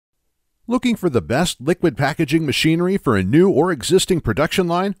Looking for the best liquid packaging machinery for a new or existing production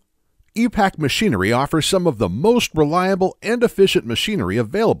line? E-PAK Machinery offers some of the most reliable and efficient machinery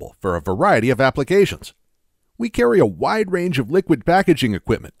available for a variety of applications. We carry a wide range of liquid packaging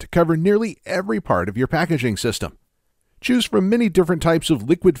equipment to cover nearly every part of your packaging system. Choose from many different types of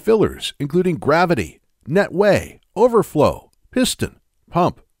liquid fillers, including gravity, net weigh, overflow, piston,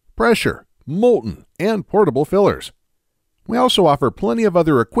 pump, pressure, molten, and portable fillers. We also offer plenty of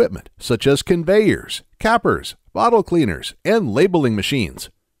other equipment such as conveyors, cappers, bottle cleaners, and labeling machines.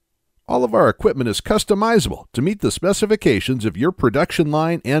 All of our equipment is customizable to meet the specifications of your production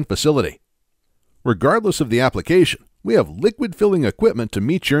line and facility. Regardless of the application, we have liquid filling equipment to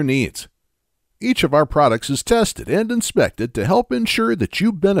meet your needs. Each of our products is tested and inspected to help ensure that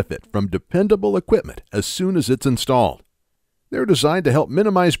you benefit from dependable equipment as soon as it's installed. They're designed to help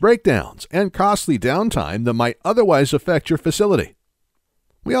minimize breakdowns and costly downtime that might otherwise affect your facility.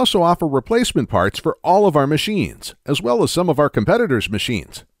 We also offer replacement parts for all of our machines, as well as some of our competitors'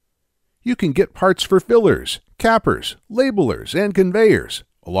 machines. You can get parts for fillers, cappers, labelers, and conveyors,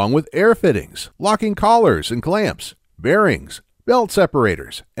 along with air fittings, locking collars and clamps, bearings, belt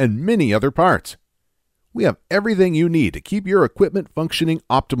separators, and many other parts. We have everything you need to keep your equipment functioning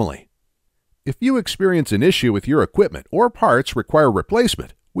optimally. If you experience an issue with your equipment or parts require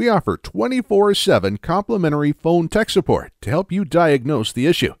replacement, we offer 24/7 complimentary phone tech support to help you diagnose the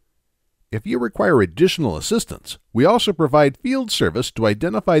issue. If you require additional assistance, we also provide field service to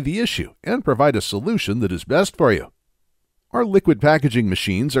identify the issue and provide a solution that is best for you. Our liquid packaging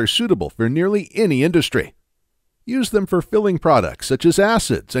machines are suitable for nearly any industry. Use them for filling products such as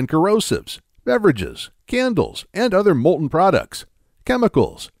acids and corrosives, beverages, candles, and other molten products,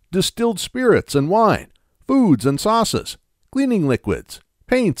 chemicals, distilled spirits and wine, foods and sauces, cleaning liquids,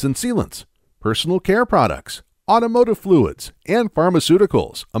 paints and sealants, personal care products, automotive fluids, and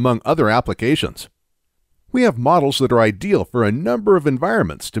pharmaceuticals, among other applications. We have models that are ideal for a number of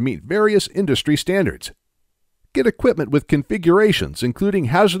environments to meet various industry standards. Get equipment with configurations including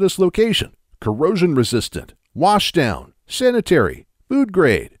hazardous location, corrosion resistant, washdown, sanitary, food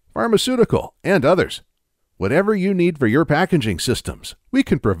grade, pharmaceutical, and others. Whatever you need for your packaging systems, we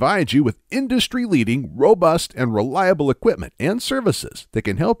can provide you with industry-leading, robust, and reliable equipment and services that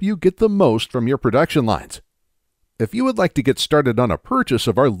can help you get the most from your production lines. If you would like to get started on a purchase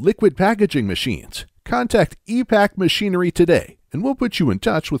of our liquid packaging machines, contact E-PAK Machinery today and we'll put you in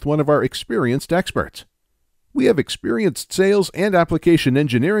touch with one of our experienced experts. We have experienced sales and application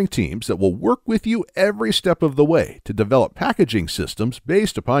engineering teams that will work with you every step of the way to develop packaging systems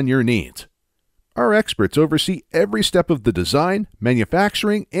based upon your needs. Our experts oversee every step of the design,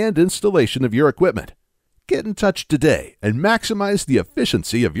 manufacturing, and installation of your equipment. Get in touch today and maximize the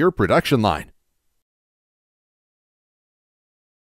efficiency of your production line.